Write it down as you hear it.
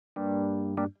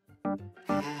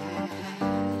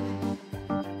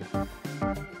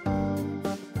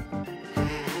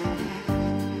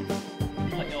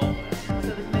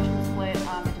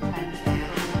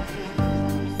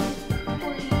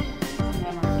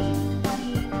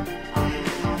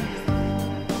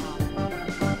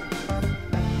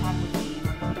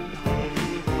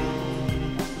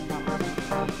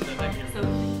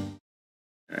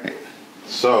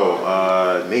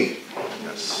So, Nate.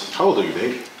 Yes. How old are you,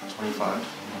 Nate? 25.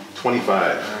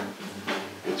 25.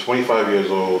 You're 25 years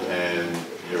old and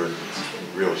you're in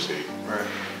real estate. Right.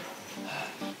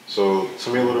 So,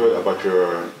 tell me a little bit about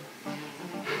your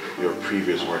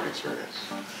previous work experience.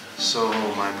 So,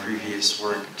 my previous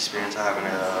work experience, I have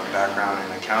a background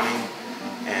in accounting,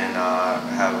 and I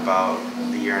have about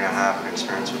a year and a half of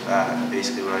experience with that.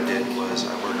 Basically, what I did was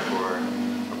I worked for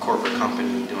a corporate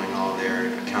company doing all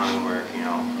their accounting work, you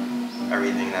know,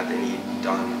 everything that they need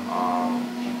done.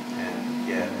 And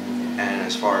yeah, and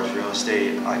as far as real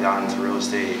estate, I got into real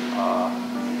estate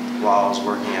while I was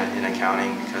working in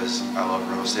accounting because I love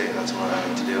real estate. That's what I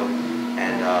like to do.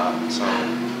 And so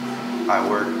I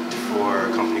worked for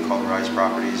a company called Rise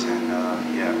Properties, and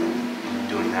yeah, I've been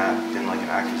doing that. Been like an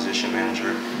acquisition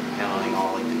manager, handling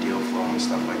all like the deal flow and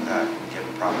stuff like that, and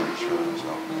getting properties for them.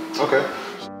 So. Okay.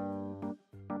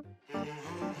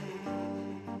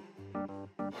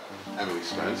 Emily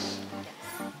Spence,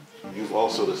 you've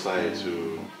also decided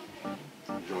to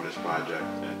join this project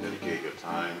and dedicate your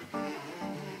time,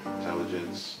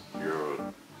 intelligence, your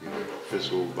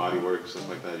physical body work, stuff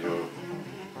like that. You're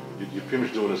pretty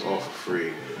much doing this all for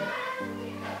free.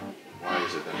 Why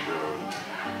is it that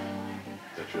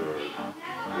you're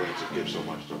willing to give so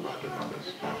much to a project like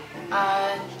this?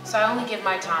 So I only give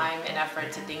my time and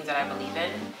effort to things that I believe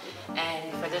in.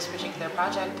 And for this particular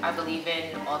project, I believe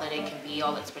in all that it can be,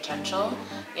 all its potential.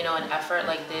 You know, an effort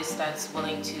like this that's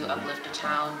willing to uplift a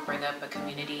town, bring up a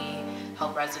community,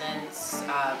 help residents,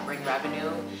 bring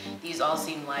revenue. These all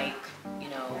seem like, you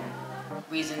know,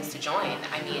 reasons to join.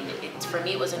 I mean, for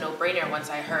me, it was a no-brainer once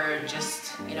I heard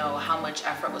just, you know, how much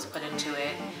effort was put into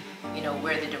it, you know,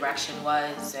 where the direction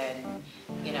was, and,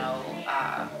 you know,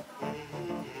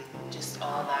 just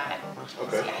all that.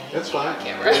 Okay, See, that's fine.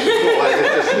 Camera.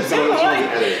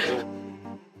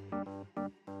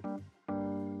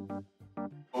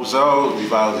 Roselle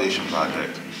Revitalization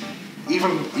Project.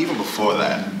 Even before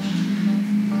that,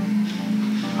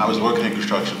 I was working in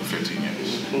construction for 15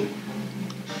 years.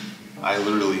 I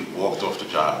literally walked off the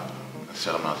job and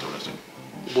said, I'm not doing this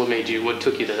anymore. What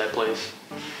took you to that place?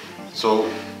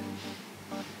 So,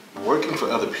 working for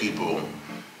other people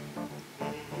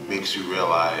makes you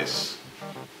realize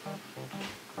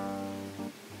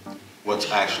what's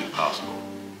actually possible.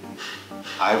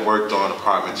 I worked on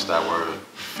apartments that were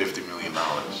 $50 million,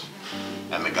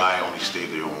 and the guy only stayed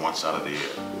there on one side of the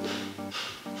year.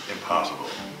 Impossible.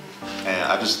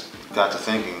 And I just got to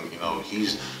thinking, you know,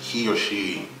 he or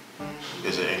she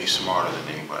isn't any smarter than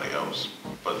anybody else,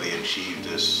 but they achieved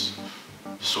this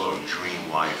sort of dream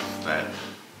life that,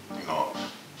 you know,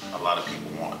 a lot of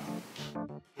people want.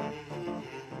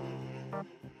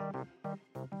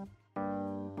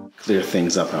 Clear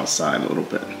things up outside a little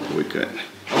bit. We're good.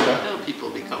 Okay.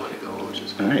 People be coming and going, which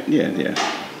is All right. Yeah.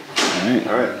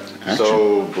 All right. Action.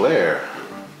 So Blair,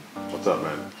 what's up,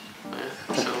 man?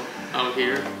 So I'm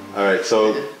here. All right.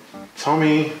 So tell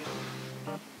me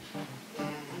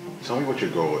what your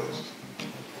goal is.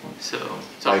 So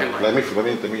talking Let me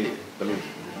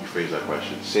rephrase that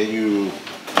question. Say you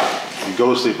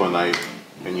go to sleep one night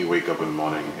and you wake up in the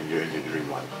morning and you're in your dream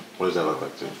life. What does that look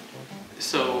like to you?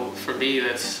 So for me,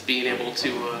 that's being able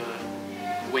to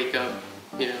wake up,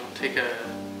 you know, take a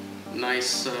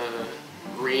nice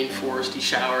rainforesty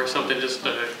shower or something, just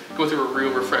go through a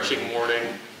real refreshing morning.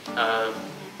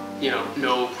 You know,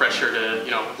 no pressure to,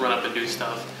 you know, run up and do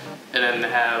stuff, and then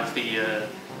have the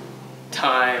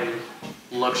time,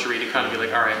 luxury to kind of be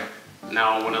like, all right,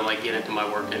 now I want to like get into my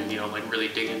work and, you know, like really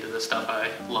dig into the stuff I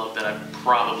love that I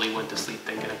probably went to sleep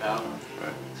thinking about.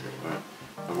 Right.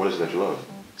 And what is it that you love?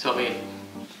 So I mean,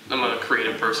 I'm a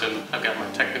creative person. I've got my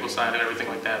technical side and everything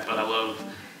like that, but I love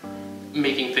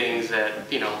making things that,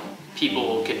 you know,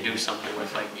 people can do something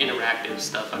with, like interactive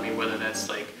stuff. I mean, whether that's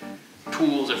like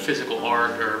tools or physical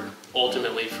art, or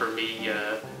ultimately for me, you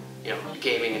know,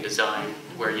 gaming and design,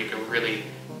 where you can really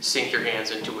sink your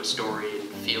hands into a story and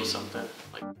feel something.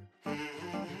 Like,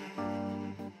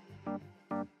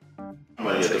 I'm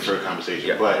gonna get the first conversation,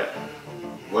 Yeah. but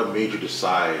what made you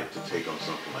decide to take on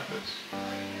something like this?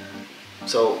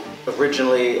 So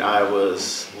originally I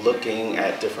was looking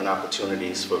at different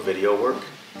opportunities for video work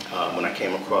when I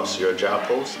came across your job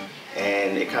post,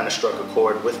 and it kind of struck a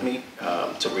chord with me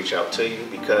to reach out to you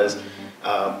because,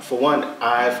 for one,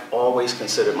 I've always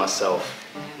considered myself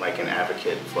like an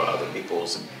advocate for other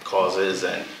people's causes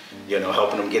and, you know,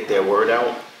 helping them get their word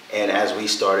out. And as we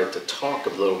started to talk a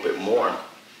little bit more,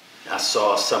 I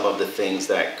saw some of the things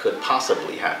that could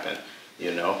possibly happen.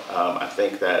 You know, I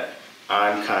think that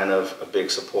I'm kind of a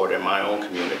big supporter in my own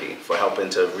community for helping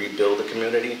to rebuild the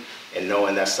community, and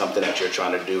knowing that's something that you're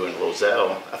trying to do in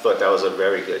Roselle, I thought that was a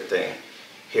very good thing.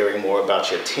 Hearing more about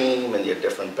your team and your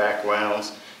different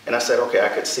backgrounds, and I said, okay, I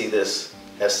could see this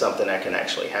as something that can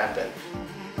actually happen.